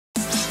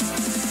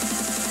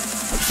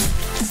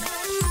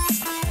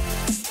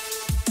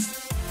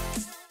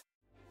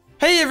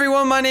Hey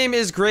everyone, my name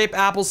is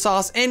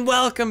Grapeapplesauce and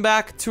welcome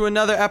back to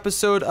another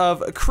episode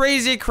of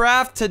Crazy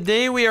Craft.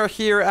 Today we are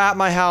here at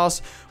my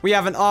house. We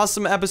have an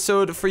awesome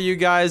episode for you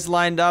guys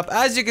lined up.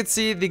 As you can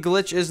see, the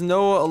glitch is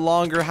no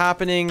longer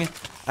happening.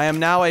 I am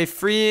now a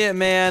free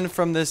man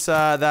from this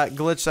that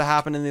glitch that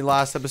happened in the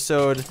last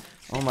episode.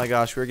 Oh my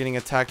gosh, we're getting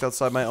attacked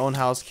outside my own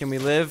house. Can we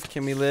live?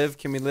 Can we live?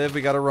 Can we live?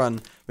 We gotta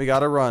run. We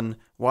gotta run.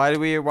 Why are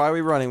we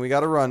running? We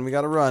gotta run. We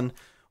gotta run.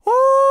 Woo!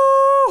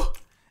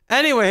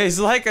 Anyways,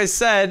 like I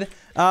said,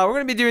 we're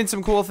going to be doing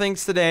some cool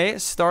things today,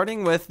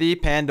 starting with the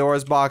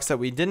Pandora's box that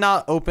we did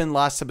not open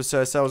last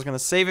episode, so I was going to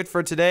save it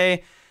for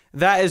today.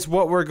 That is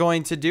what we're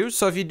going to do.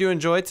 So if you do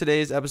enjoy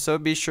today's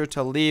episode, be sure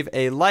to leave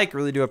a like.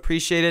 Really do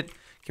appreciate it.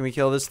 Can we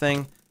kill this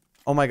thing?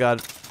 Oh my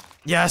god.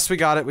 Yes, we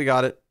got it. We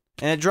got it.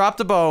 And it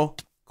dropped a bow.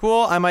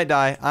 Cool. I might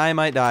die. I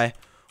might die.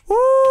 Woo!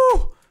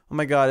 Oh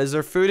my god. Is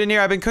there food in here?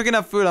 I've been cooking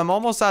up food. I'm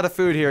almost out of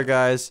food here,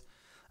 guys.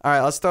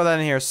 Alright, let's throw that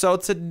in here. So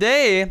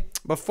today,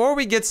 before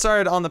we get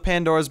started on the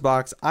Pandora's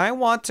box, I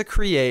want to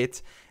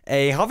create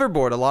a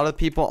hoverboard. A lot of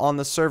people on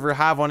the server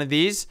have one of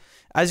these.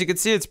 As you can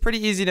see, it's pretty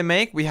easy to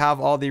make. We have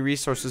all the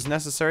resources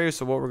necessary.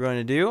 So what we're going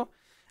to do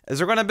is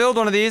we're going to build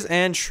one of these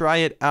and try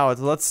it out.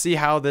 Let's see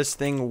how this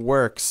thing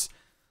works.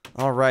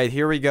 Alright,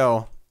 here we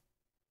go.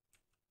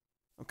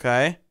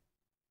 Okay.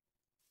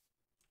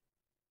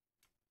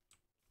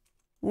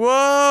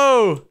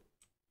 Whoa!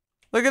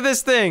 Look at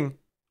this thing.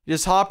 You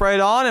just hop right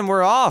on and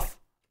we're off.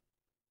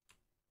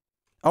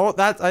 Oh,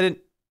 that I didn't.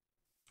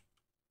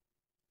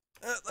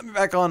 Let me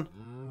back on.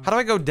 How do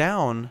I go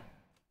down?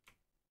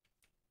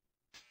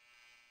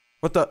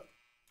 What the?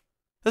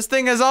 This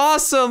thing is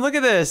awesome. Look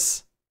at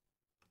this.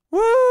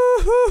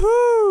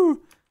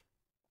 Woo-hoo-hoo.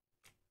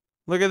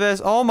 Look at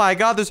this. Oh my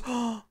god,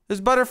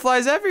 there's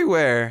butterflies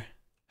everywhere.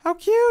 How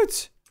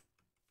cute.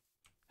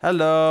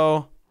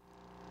 Hello.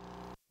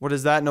 What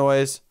is that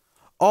noise?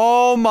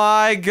 Oh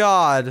my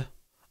god.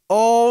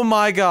 Oh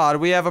my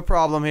god, we have a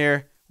problem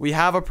here. We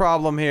have a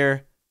problem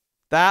here.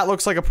 That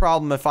looks like a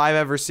problem if I've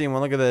ever seen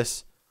one. Look at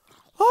this.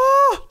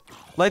 Oh!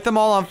 Light them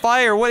all on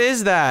fire. What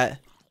is that?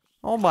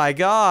 Oh my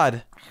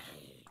god.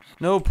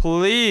 No,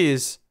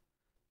 please.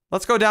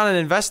 Let's go down and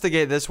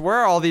investigate this. Where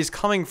are all these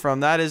coming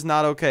from? That is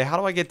not okay. How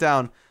do I get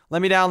down?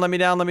 Let me down, let me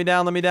down, let me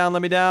down, let me down,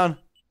 let me down.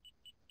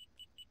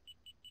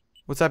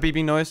 What's that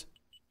beeping noise?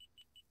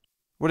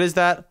 What is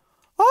that?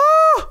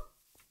 Oh!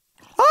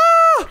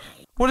 Ah!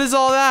 What is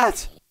all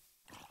that?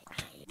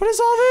 What is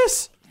all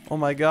this? Oh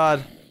my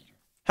god.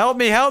 Help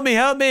me, help me,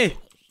 help me. Is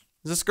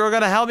this girl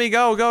gonna help me?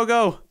 Go, go,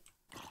 go.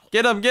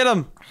 Get him, get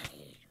him.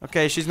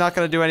 Okay, she's not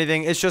gonna do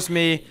anything. It's just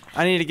me.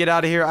 I need to get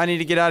out of here. I need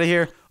to get out of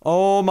here.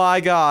 Oh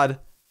my god.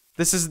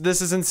 This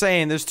is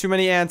insane. There's too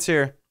many ants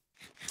here.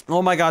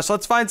 Oh my gosh.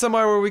 Let's find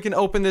somewhere where we can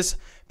open this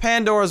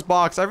Pandora's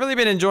box. I've really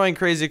been enjoying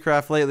Crazy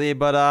Craft lately,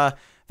 but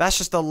that's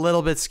just a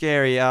little bit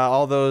scary.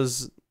 All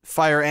those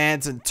fire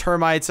ants and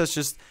termites, that's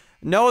just...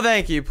 No,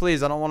 thank you.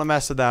 Please, I don't want to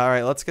mess with that. All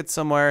right, let's get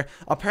somewhere.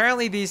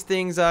 Apparently, these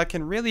things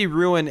can really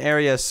ruin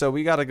areas, so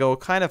we got to go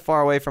kind of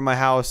far away from my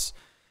house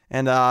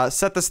and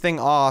set this thing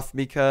off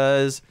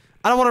because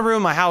I don't want to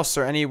ruin my house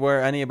or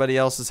anybody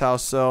else's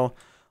house. So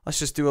let's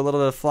just do a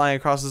little bit of flying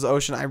across this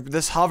ocean.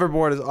 This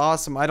hoverboard is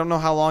awesome. I don't know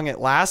how long it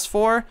lasts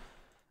for.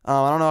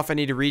 I don't know if I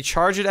need to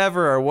recharge it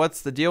ever or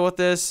what's the deal with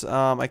this.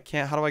 I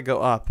can't. How do I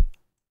go up?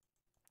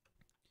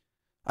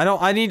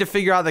 I need to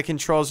figure out the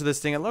controls of this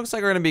thing. It looks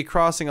like we're going to be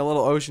crossing a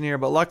little ocean here,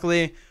 but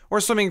luckily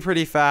we're swimming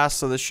pretty fast,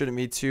 so this shouldn't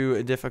be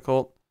too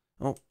difficult.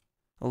 Oh,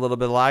 a little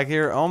bit of lag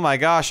here. Oh my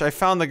gosh, I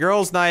found the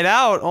girls' night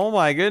out. Oh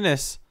my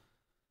goodness.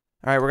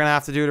 All right, we're going to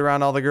have to do it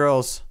around all the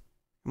girls.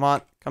 Come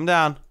on, come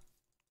down.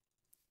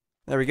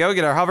 There we go,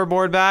 get our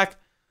hoverboard back.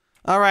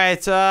 All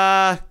right,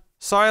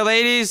 sorry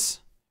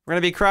ladies. We're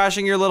going to be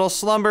crashing your little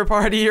slumber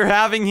party you're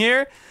having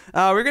here.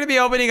 We're going to be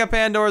opening a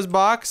Pandora's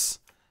box.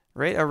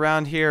 Right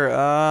around here.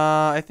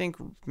 I think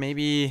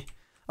maybe...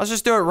 Let's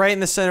just do it right in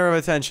the center of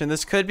attention.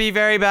 This could be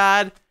very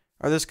bad,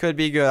 or this could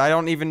be good. I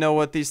don't even know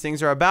what these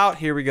things are about.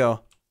 Here we go.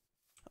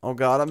 Oh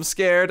god, I'm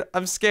scared.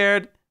 I'm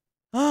scared.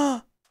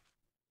 What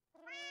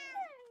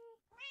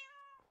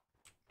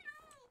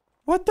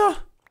the?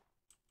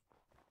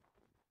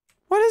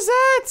 What is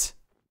that?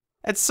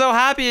 It's so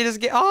happy. It just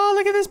get... Oh,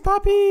 look at this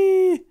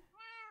puppy.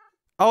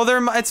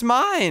 Oh, it's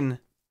mine.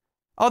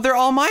 Oh, they're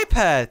all my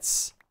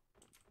pets.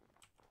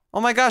 Oh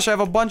my gosh, I have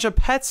a bunch of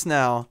pets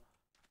now.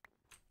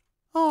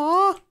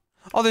 Aww.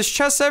 Oh, there's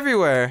chests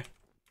everywhere.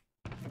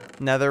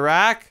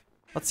 Netherrack.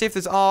 Let's see if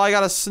there's... Oh, I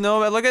got a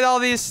snowman. Look at all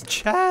these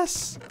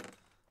chests.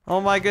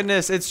 Oh my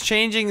goodness, it's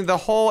changing the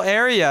whole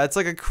area. It's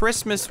like a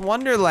Christmas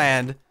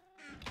wonderland.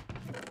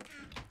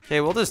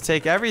 Okay, we'll just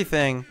take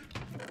everything.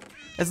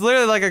 It's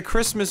literally like a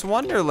Christmas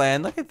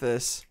wonderland. Look at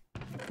this.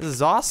 This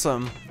is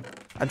awesome.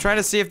 I'm trying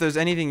to see if there's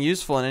anything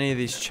useful in any of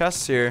these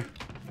chests here.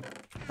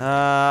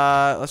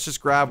 Let's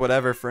just grab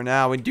whatever for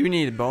now. We do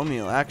need bone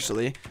meal,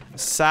 actually.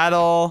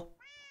 Saddle.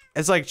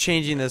 It's like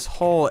changing this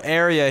whole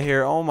area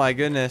here. Oh my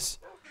goodness.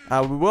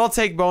 We will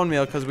take bone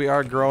meal because we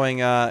are growing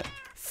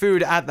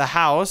food at the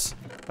house.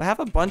 But I have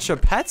a bunch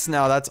of pets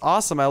now. That's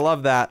awesome. I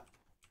love that.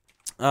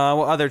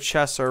 What other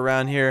chests are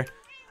around here?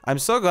 I'm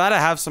so glad I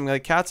have some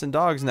like cats and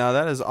dogs now.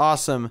 That is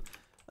awesome.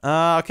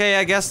 Okay,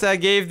 I guess that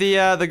gave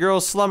the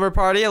girls' slumber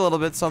party a little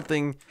bit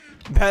something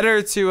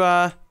better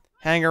to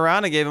hang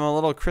around. I gave them a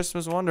little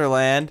Christmas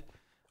wonderland.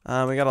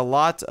 We got a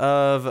lot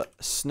of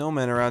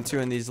snowmen around too,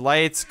 and these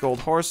lights, gold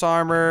horse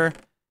armor.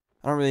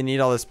 I don't really need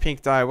all this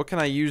pink dye. What can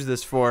I use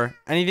this for?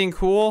 Anything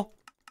cool?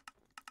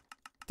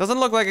 Doesn't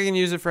look like I can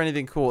use it for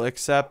anything cool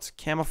except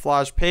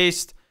camouflage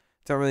paste.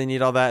 Don't really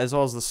need all that, as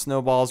well as the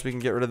snowballs. We can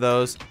get rid of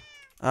those.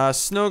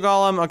 Snow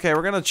golem. Okay,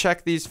 we're gonna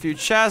check these few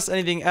chests.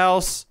 Anything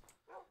else?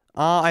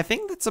 I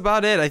think that's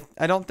about it.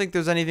 I don't think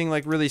there's anything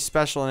like really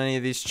special in any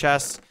of these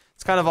chests.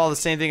 It's kind of all the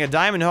same thing. A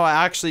diamond hoe,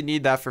 I actually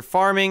need that for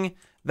farming.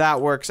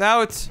 That works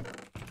out.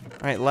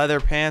 Alright, leather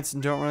pants.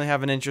 Don't really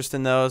have an interest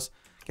in those.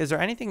 Okay, is there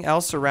anything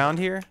else around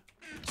here?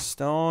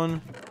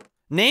 Stone.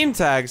 Name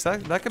tags.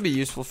 That could be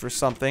useful for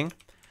something.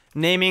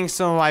 Naming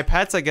some of my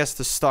pets, I guess,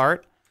 to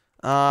start.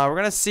 We're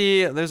gonna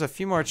see. There's a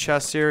few more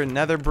chests here.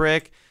 Nether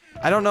brick.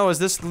 I don't know. Is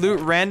this loot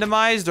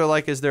randomized or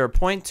like is there a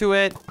point to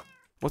it?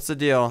 What's the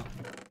deal?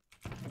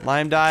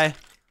 Lime dye.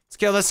 Let's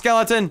kill the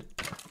skeleton.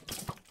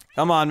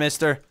 Come on,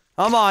 mister.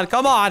 Come on,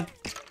 come on.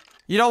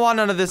 You don't want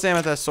none of this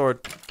amethyst sword.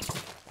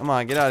 Come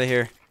on, get out of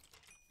here.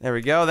 There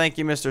we go. Thank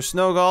you, Mr.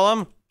 Snow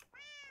Golem.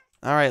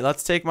 Alright,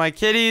 let's take my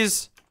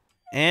kitties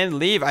and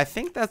leave. I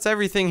think that's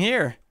everything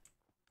here.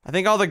 I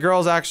think all the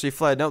girls actually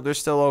fled. Nope, they're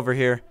still over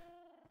here.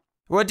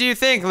 What do you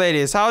think,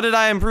 ladies? How did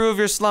I improve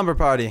your slumber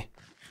party?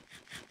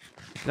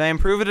 Did I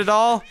improve it at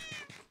all?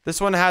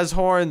 This one has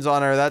horns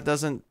on her. That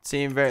doesn't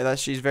seem that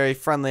she's very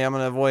friendly. I'm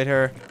gonna avoid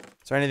her.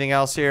 Is there anything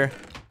else here?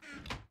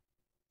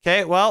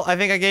 Okay, well, I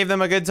think I gave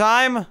them a good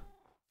time.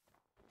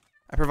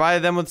 I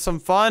provided them with some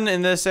fun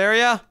in this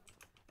area.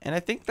 And I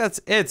think that's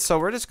it. So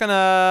we're just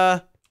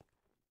gonna...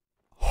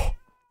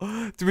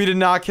 We did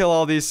not kill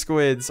all these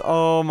squids.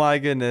 Oh my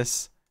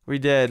goodness. We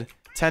did.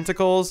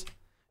 Tentacles.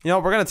 You know,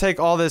 we're gonna take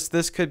all this.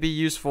 This could be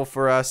useful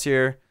for us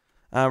here.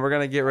 We're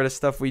gonna get rid of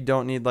stuff we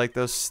don't need, like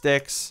those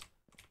sticks.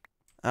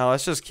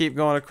 Let's just keep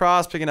going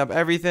across, picking up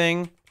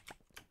everything.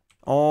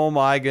 Oh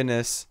my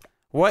goodness.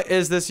 What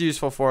is this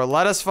useful for?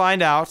 Let us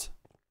find out.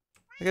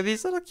 Look at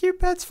these little cute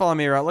pets following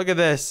me around. Look at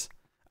this.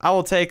 I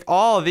will take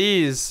all of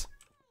these.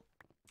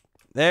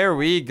 There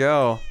we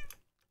go.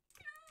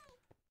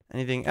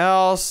 Anything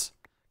else?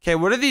 Okay,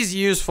 what are these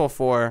useful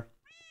for?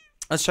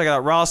 Let's check it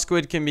out. Raw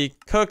squid can be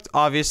cooked,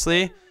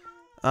 obviously.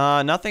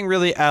 Nothing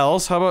really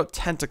else. How about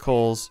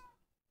tentacles?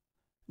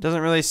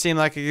 Doesn't really seem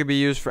like it could be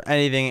used for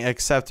anything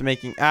except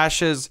making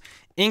ashes.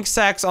 Ink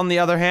sacs, on the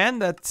other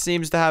hand, that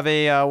seems to have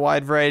a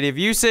wide variety of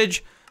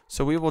usage.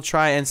 So we will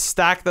try and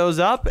stack those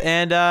up.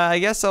 And I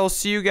guess I'll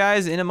see you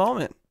guys in a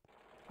moment.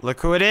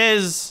 Look who it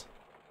is.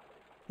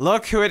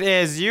 Look who it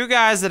is. You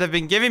guys that have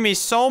been giving me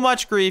so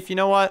much grief. You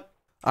know what?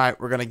 Alright,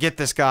 we're gonna get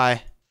this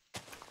guy.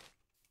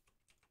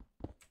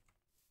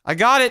 I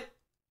got it.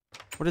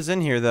 What is in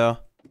here, though?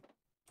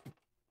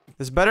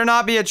 This better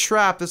not be a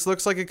trap. This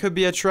looks like it could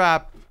be a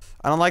trap.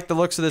 I don't like the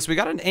looks of this. We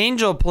got an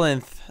angel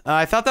plinth.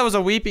 I thought that was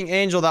a weeping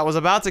angel that was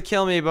about to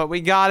kill me, but we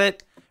got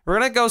it. We're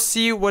gonna go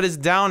see what is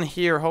down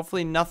here.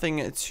 Hopefully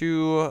nothing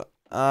too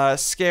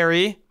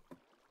scary.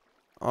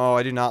 Oh,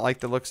 I do not like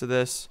the looks of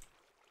this.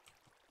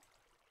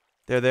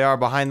 There they are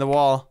behind the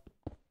wall.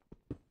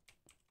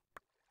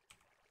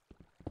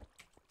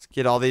 Let's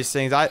get all these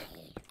things.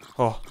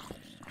 Oh.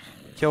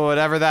 Kill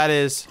whatever that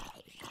is.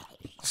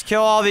 Just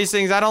kill all these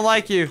things. I don't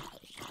like you.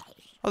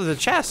 Oh, there's a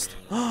chest.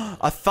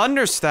 A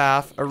thunder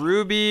staff. A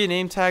ruby.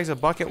 Name tags. A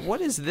bucket.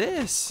 What is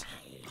this?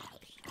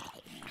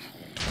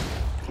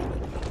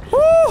 Woo!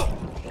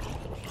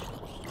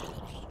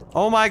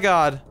 Oh my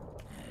god.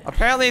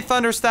 Apparently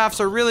thunder staffs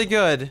are really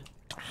good.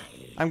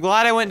 I'm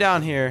glad I went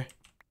down here.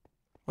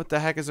 What the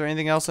heck? Is there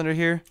anything else under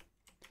here?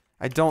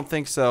 I don't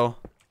think so.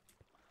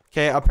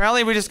 Okay,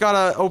 apparently we just got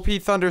a OP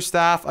thunder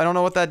staff. I don't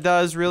know what that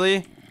does,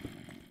 really.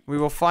 We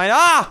will find—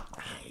 Ah!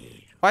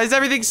 Why does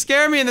everything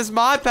scare me in this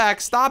mod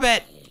pack? Stop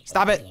it!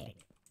 Stop it!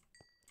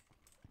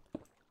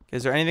 Okay,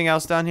 is there anything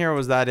else down here, or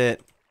was that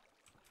it?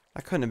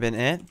 That couldn't have been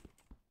it.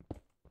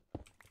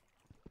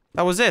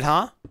 That was it,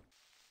 huh?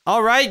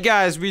 Alright,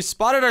 guys. We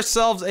spotted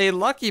ourselves a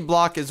lucky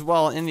block as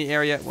well in the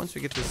area. Once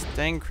we get this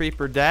dang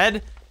creeper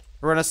dead,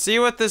 we're gonna see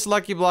what this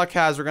lucky block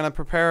has. We're gonna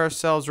prepare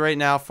ourselves right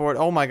now for it.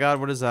 Oh my god,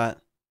 what is that?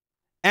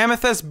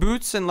 Amethyst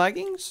boots and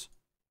leggings?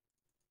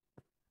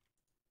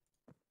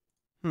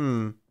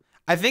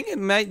 I think it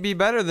might be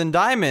better than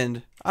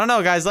diamond. I don't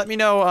know, guys. Let me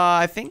know.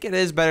 I think it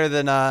is better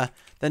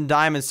than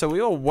diamond. So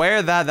we will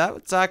wear that.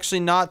 That's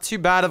actually not too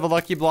bad of a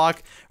lucky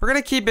block. We're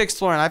gonna keep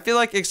exploring. I feel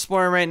like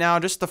exploring right now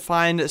just to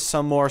find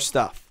some more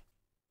stuff.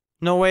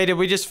 No way, did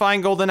we just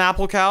find golden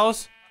apple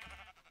cows?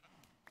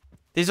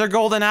 These are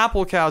golden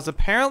apple cows.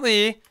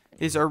 Apparently,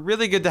 these are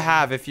really good to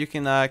have if you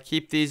can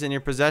keep these in your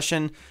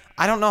possession.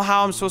 I don't know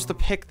how I'm supposed to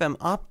pick them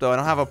up, though. I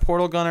don't have a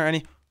portal gun or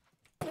any...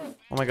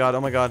 Oh my god,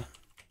 oh my god.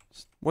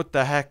 What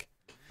the heck?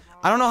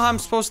 I don't know how I'm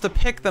supposed to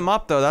pick them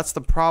up, though. That's the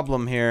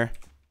problem here.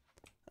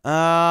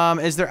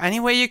 Is there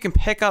any way you can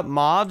pick up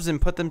mobs and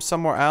put them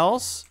somewhere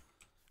else?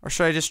 Or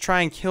should I just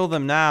try and kill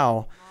them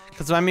now?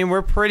 Because, I mean,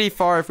 we're pretty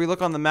far. If we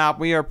look on the map,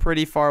 we are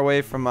pretty far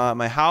away from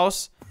my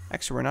house.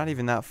 Actually, we're not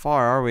even that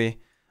far, are we?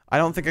 I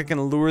don't think I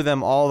can lure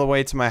them all the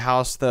way to my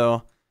house,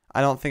 though.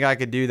 I don't think I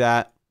could do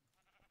that.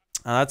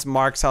 That's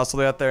Mark's house all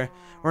the way out there.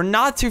 We're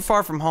not too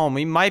far from home.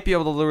 We might be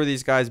able to lure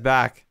these guys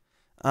back.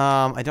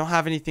 I don't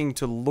have anything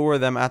to lure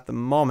them at the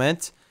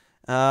moment.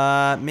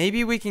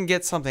 Maybe we can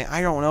get something.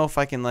 I don't know if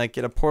I can, like,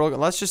 get a portal.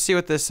 Let's just see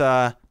what this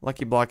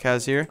lucky block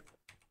has here.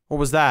 What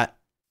was that?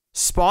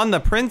 Spawn the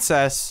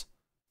princess.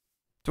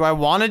 Do I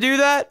want to do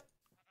that?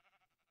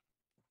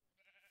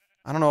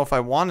 I don't know if I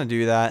want to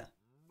do that.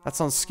 That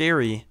sounds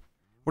scary.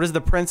 What is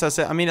the princess?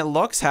 I mean, it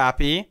looks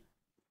happy.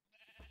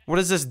 What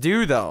does this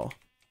do, though?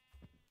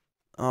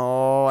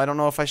 Oh, I don't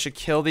know if I should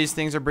kill these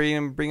things or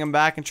bring them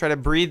back and try to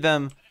breed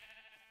them.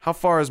 How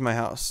far is my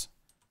house?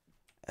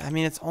 I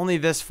mean, it's only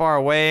this far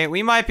away.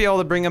 We might be able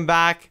to bring them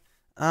back.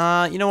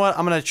 You know what?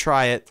 I'm going to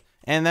try it.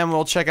 And then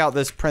we'll check out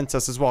this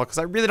princess as well, because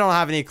I really don't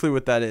have any clue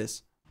what that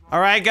is.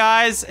 Alright,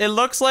 guys. It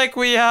looks like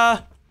we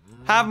have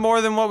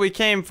more than what we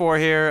came for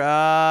here.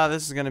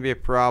 This is going to be a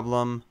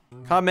problem.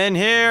 Come in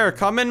here.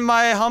 Come in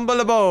my humble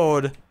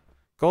abode.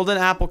 Golden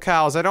apple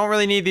cows. I don't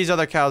really need these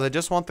other cows. I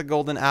just want the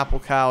golden apple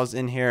cows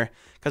in here.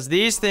 Because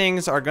these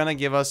things are going to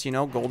give us, you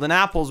know, golden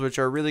apples, which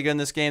are really good in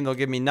this game. They'll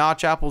give me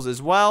notch apples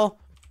as well.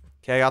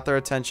 Okay, I got their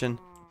attention.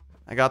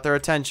 I got their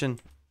attention.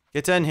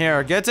 Get in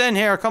here. Get in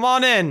here. Come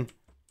on in.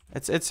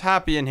 It's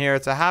happy in here.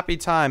 It's a happy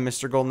time,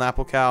 Mr. Golden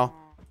Apple Cow.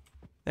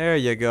 There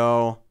you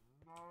go.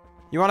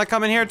 You want to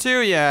come in here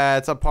too? Yeah,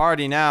 it's a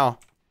party now.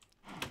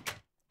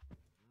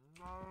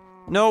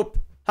 Nope.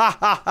 Ha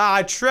ha ha.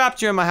 I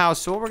trapped you in my house.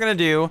 So what we're going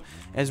to do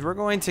is we're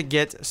going to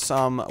get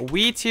some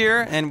wheat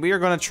here. And we are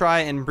going to try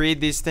and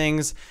breed these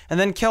things. And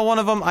then kill one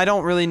of them. I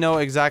don't really know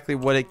exactly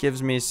what it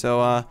gives me.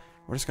 So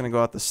we're just going to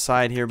go out the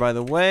side here, by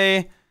the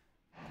way.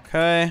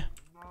 Okay.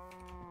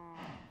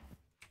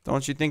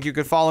 Don't you think you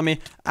could follow me?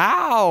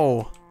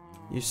 Ow!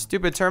 You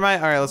stupid termite.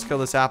 Alright, let's kill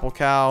this apple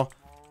cow.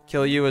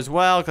 Kill you as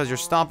well, because you're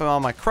stomping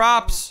on my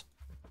crops.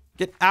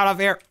 Get out of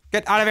here.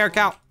 Get out of here,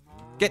 cow.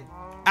 Get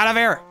out of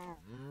here.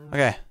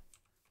 Okay.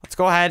 Let's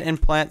go ahead and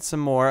plant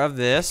some more of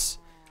this.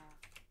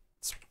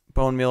 Let's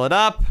bone meal it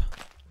up.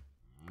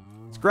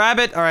 Let's grab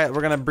it. Alright,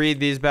 we're going to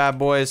breed these bad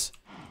boys.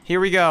 Here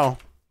we go.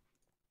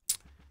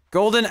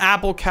 Golden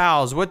apple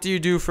cows. What do you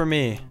do for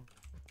me?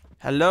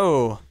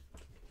 Hello.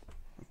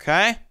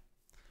 Okay.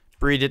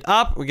 Breed it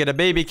up. We get a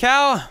baby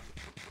cow.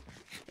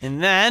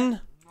 And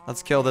then,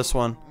 let's kill this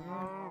one.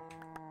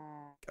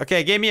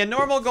 Okay, gave me a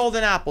normal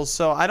golden apple.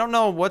 So, I don't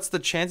know what's the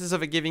chances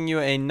of it giving you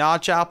a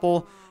notch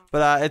apple.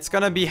 But it's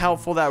going to be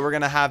helpful that we're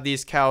going to have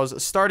these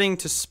cows starting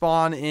to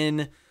spawn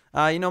in,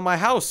 you know, my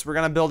house. We're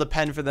going to build a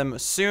pen for them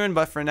soon.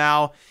 But for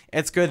now,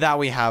 it's good that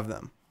we have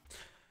them.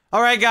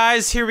 Alright,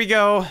 guys. Here we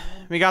go.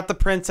 We got the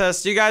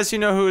princess. You guys who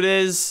know who it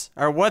is,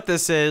 or what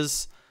this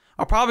is,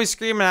 are probably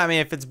screaming at me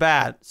if it's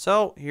bad.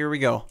 So, here we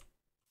go.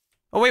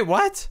 Oh, wait,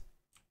 what?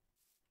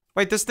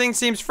 Wait, this thing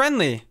seems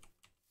friendly.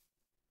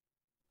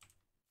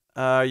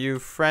 Are you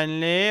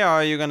friendly?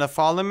 Are you gonna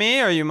follow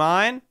me? Are you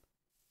mine?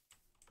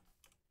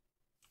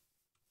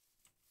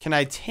 Can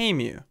I tame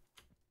you?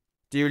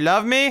 Do you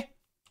love me?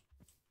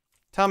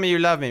 Tell me you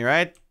love me,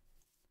 right?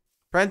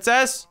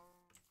 Princess?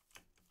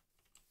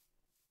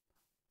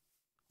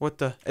 What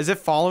the? Is it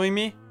following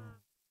me?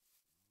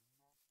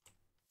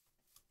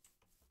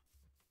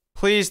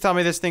 Please tell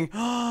me this thing.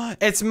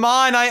 It's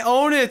mine. I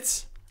own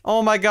it.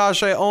 Oh my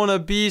gosh, I own a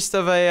beast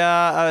of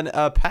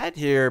a pet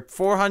here.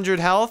 400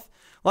 health.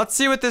 Let's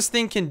see what this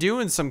thing can do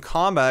in some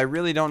combat. I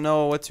really don't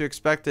know what to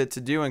expect it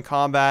to do in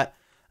combat.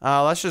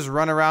 Let's just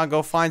run around,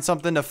 go find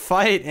something to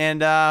fight,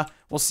 and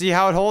we'll see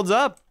how it holds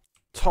up.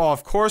 Oh,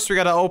 of course we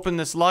gotta open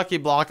this lucky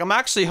block. I'm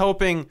actually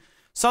hoping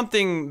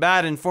something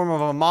bad in form of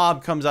a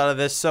mob comes out of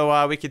this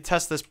so we could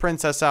test this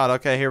princess out.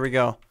 Okay, here we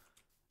go.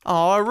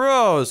 Oh, a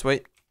rose.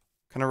 Wait,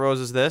 what kind of rose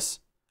is this?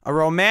 A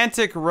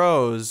romantic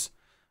rose.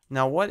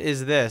 Now, what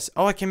is this?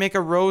 Oh, I can make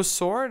a rose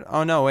sword?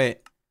 Oh, no, wait.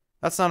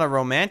 That's not a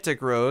romantic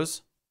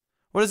rose.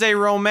 What is a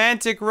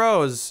romantic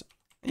rose?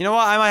 You know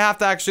what? I might have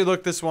to actually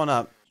look this one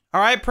up. All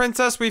right,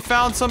 princess, we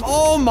found some.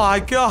 Oh, my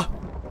God.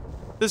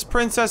 This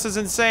princess is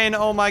insane.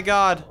 Oh, my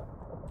God.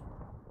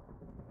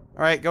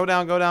 All right, go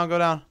down, go down, go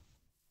down.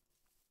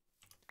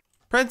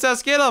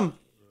 Princess, get him.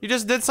 You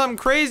just did something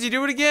crazy.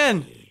 Do it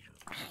again.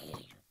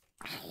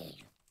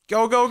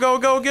 Go, go, go,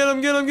 go. Get him,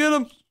 get him, get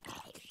him.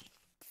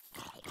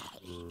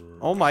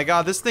 Oh my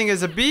God, this thing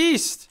is a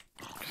beast.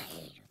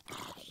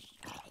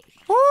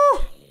 Woo!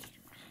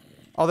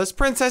 Oh, this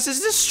princess is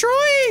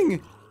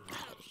destroying.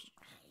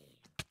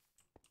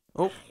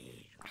 Oh.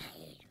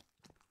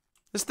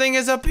 This thing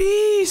is a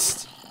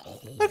beast.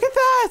 Look at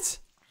that.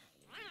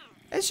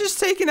 It's just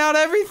taking out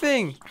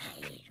everything.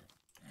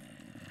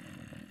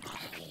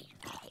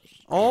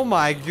 Oh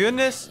my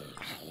goodness.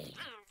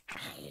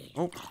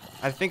 Oh,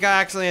 I think I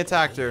accidentally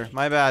attacked her.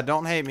 My bad,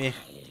 don't hate me.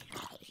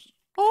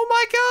 Oh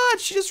my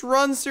God, she just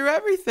runs through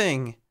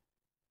everything.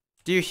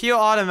 Do you heal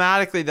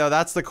automatically though?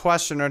 That's the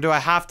question. Or do I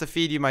have to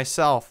feed you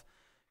myself?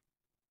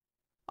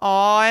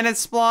 Oh, and it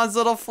spawns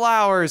little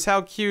flowers.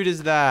 How cute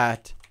is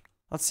that?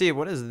 Let's see.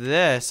 What is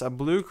this? A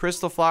blue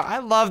crystal flower. I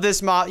love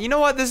this mod. You know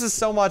what? This is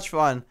so much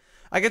fun.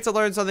 I get to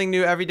learn something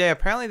new every day.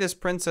 Apparently, this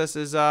princess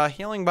is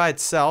healing by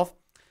itself.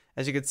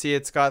 As you can see,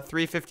 it's got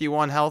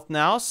 351 health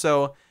now.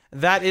 So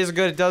that is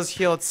good. It does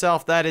heal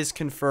itself. That is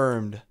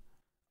confirmed.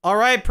 All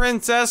right,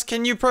 princess.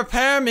 Can you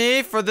prepare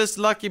me for this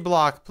lucky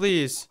block,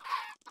 please?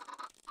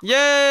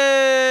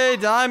 Yay!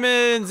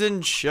 Diamonds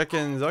and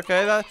chickens.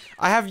 Okay,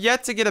 I have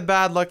yet to get a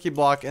bad lucky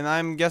block, and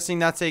I'm guessing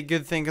that's a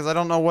good thing because I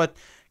don't know what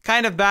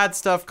kind of bad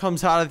stuff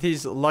comes out of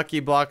these lucky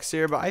blocks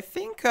here. But I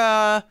think,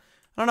 I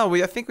don't know.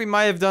 I think we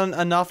might have done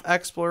enough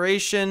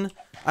exploration.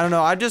 I don't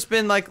know. I've just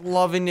been like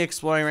loving the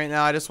exploring right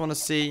now. I just want to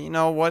see, you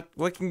know,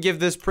 what can give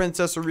this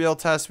princess a real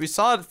test. We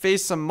saw it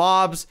face some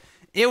mobs.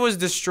 It was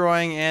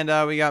destroying,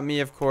 and we got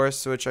me, of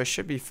course, which I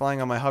should be flying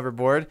on my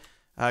hoverboard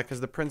because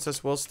the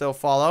princess will still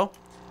follow.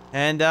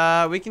 And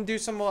we can do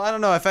some, I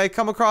don't know, if I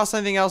come across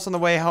anything else on the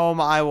way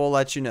home, I will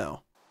let you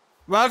know.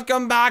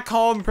 Welcome back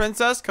home,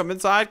 princess. Come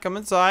inside, come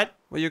inside.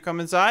 Will you come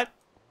inside?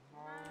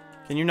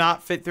 Can you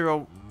not fit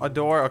through a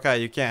door?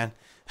 Okay, you can.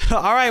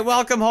 All right,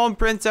 welcome home,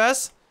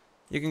 princess.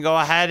 You can go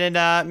ahead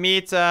and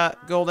meet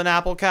Golden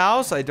Apple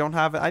Cows.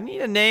 I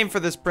need a name for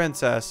this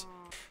princess.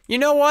 You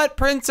know what,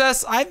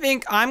 princess? I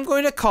think I'm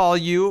going to call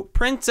you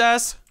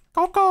Princess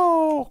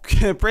Coco.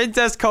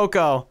 Princess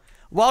Coco.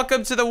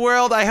 Welcome to the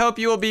world. I hope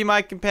you will be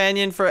my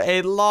companion for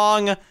a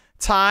long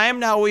time.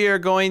 Now we are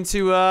going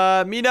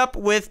to meet up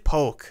with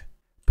Poke.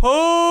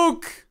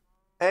 Poke!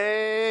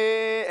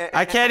 Hey!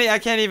 I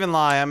can't even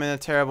lie. I'm in a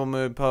terrible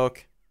mood,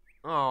 Poke.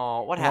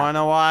 Oh, what happened? You wanna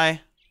know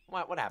why?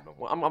 What happened?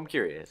 I'm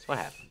curious. What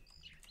happened?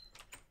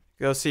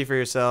 Go see for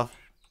yourself.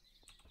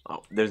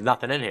 Oh, there's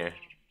nothing in here.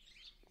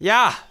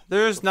 Yeah,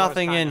 there's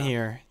nothing in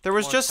here. There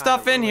was just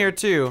stuff in here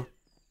too.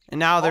 And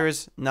now there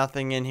is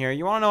nothing in here.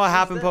 You wanna know what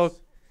happened, Poke?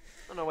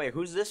 Oh, no, wait.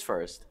 Who's this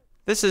first?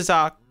 This is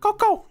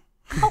Coco.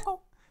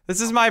 Coco.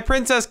 This is my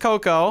Princess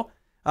Coco.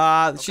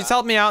 She's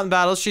helped me out in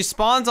battles. She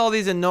spawns all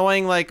these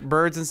annoying like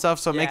birds and stuff,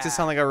 so it makes it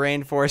sound like a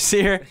rainforest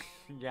here.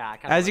 Yeah.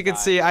 As you can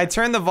see, I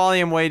turned the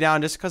volume way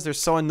down just because they're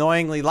so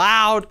annoyingly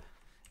loud.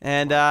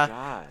 And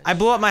I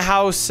blew up my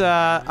house.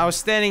 I was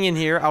standing in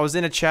here. I was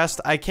in a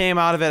chest. I came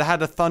out of it. I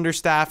had a thunder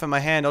staff in my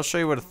hand. I'll show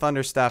you what a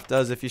thunder staff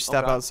does if you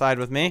step outside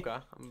with me. Okay.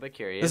 I'm a bit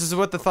curious. This is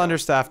what the thunder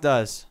staff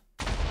does.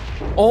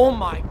 Oh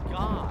my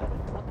god.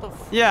 What the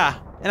f— Yeah,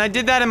 and I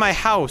did that in my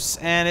house,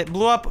 and it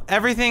blew up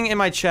everything in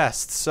my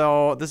chest.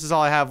 So this is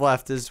all I have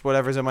left is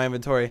whatever's in my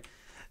inventory.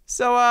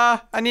 So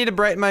I need to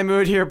brighten my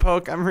mood here,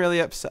 Poke. I'm really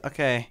upset.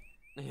 Okay.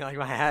 You like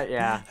my hat?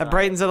 Yeah. That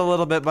brightens it a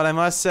little bit, but I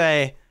must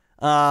say,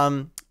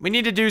 we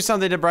need to do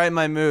something to brighten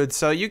my mood.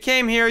 So you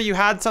came here, you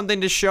had something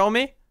to show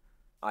me?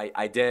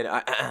 I did.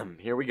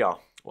 Here we go.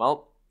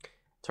 Well,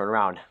 turn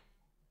around.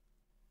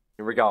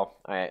 Here we go. All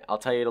right, I'll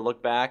tell you to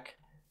look back.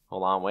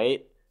 Hold on,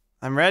 wait.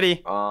 I'm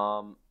ready.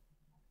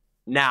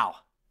 Now.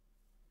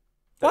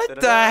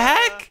 What the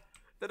heck?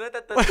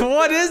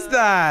 What is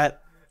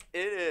that? It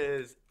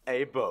is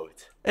a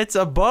boat. It's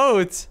a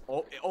boat.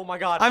 Oh my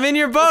god. I'm in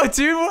your boat,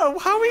 dude. How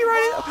are we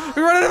running?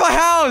 We're running to my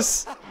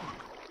house.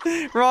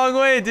 Wrong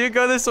way, dude.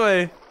 Go this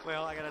way.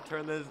 Well, I gotta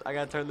turn this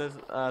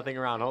thing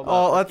around. Hold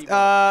on.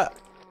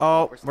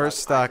 We're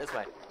stuck. This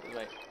way.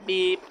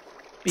 Beep,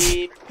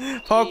 beep.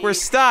 Poke, beep. we're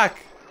stuck.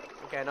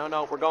 Okay,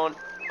 no, we're going.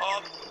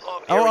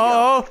 Here we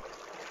go.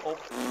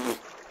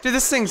 Dude,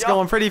 this thing's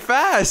going pretty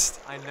fast.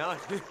 I know.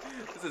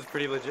 This is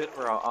pretty legit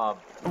for a.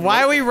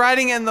 Why are we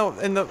riding in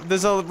the?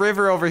 There's a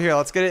river over here.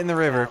 Let's get it in the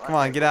river. Come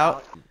on, get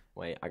out.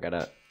 Wait, I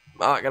gotta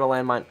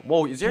land mine.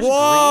 Whoa, is yours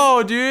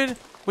Whoa, green? dude.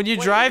 When you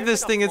drive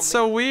this thing, it's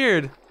so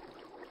weird.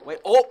 Wait,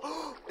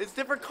 it's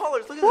different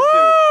colors. Look at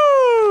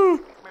Woo!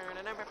 this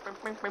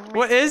dude.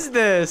 What is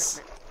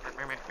this? I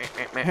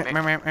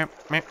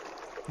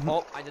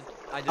just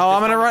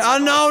I'm gonna run. Oh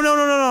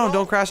no!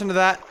 Don't crash into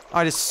that. Oh,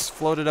 I just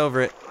floated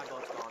over it.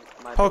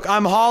 Poke,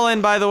 I'm hauling,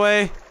 by the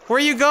way. Where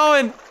are you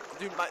going?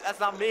 Dude, that's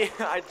not me.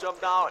 I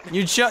jumped out.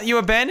 You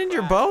abandoned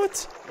your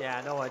boat?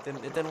 Yeah, no, it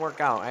didn't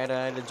work out. I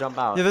had to jump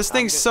out. Yeah, this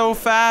thing's so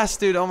fast,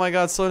 dude. Oh my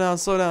god, slow down.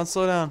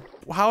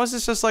 How is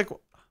this just like,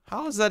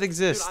 how does that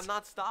exist? Dude, I'm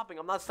not stopping.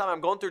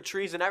 I'm going through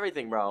trees and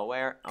everything, bro.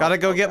 Where? Gotta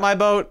go get my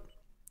boat.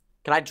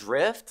 Can I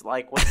drift?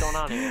 Like, what's going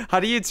on here? How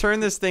do you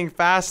turn this thing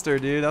faster,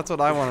 dude? That's what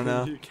I want to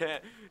know. You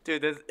can't.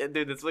 Dude, this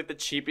is like the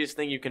cheapest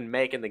thing you can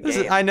make in the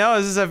game. I know,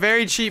 this is a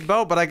very cheap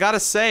boat, but I gotta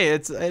say,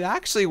 it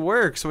actually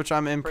works, which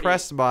I'm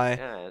impressed by.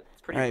 Yeah, it's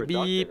pretty Alright,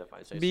 productive, if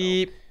I say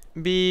beep,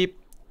 so. beep.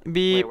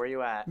 Wait, where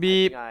you at?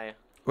 Beep.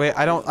 Wait,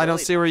 I don't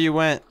see where you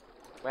went.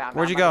 Wait,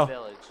 Where'd you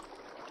go?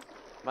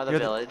 By the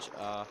village.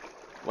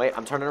 Wait,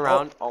 I'm turning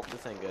around. Oh,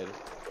 this ain't good.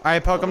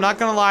 Alright, Poke, I'm not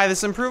gonna lie,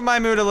 this improved my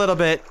mood a little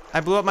bit.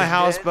 I blew up my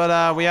house,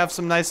 but we have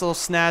some nice little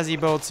snazzy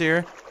boats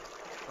here.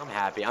 I'm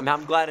happy. I'm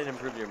glad it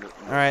improved your mood.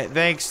 Alright,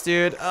 thanks,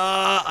 dude.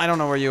 I don't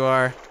know where you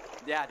are.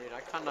 Yeah, dude,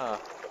 I kinda...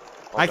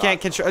 I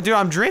can't control. Dude,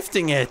 I'm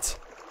drifting it.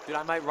 Dude,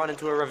 I might run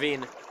into a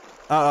ravine.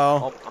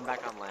 Uh-oh. Oh, I'm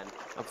back on land.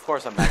 Of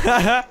course I'm back.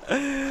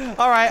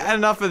 All right,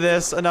 enough of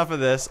this. Enough of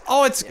this.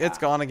 Oh, it's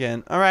gone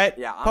again. All right.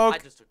 Yeah, Poke. I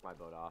just took my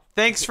boat off.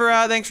 Thanks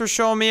for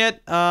showing me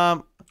it.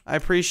 I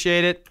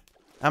appreciate it.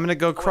 I'm gonna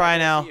go cry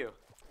now.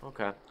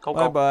 Okay.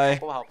 Coco, Bye-bye.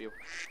 We'll help you.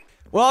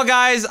 Well,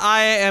 guys,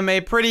 I am a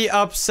pretty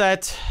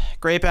upset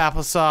grape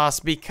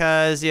applesauce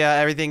because, yeah,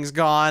 everything's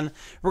gone.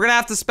 We're gonna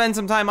have to spend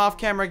some time off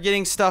camera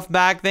getting stuff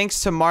back.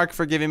 Thanks to Mark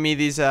for giving me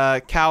these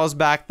cows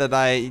back that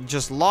I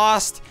just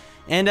lost.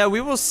 And we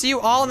will see you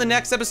all in the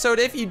next episode.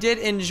 If you did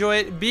enjoy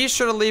it, be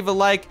sure to leave a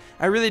like.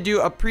 I really do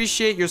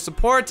appreciate your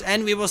support.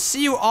 And we will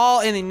see you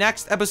all in the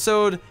next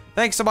episode.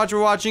 Thanks so much for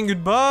watching.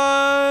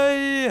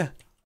 Goodbye.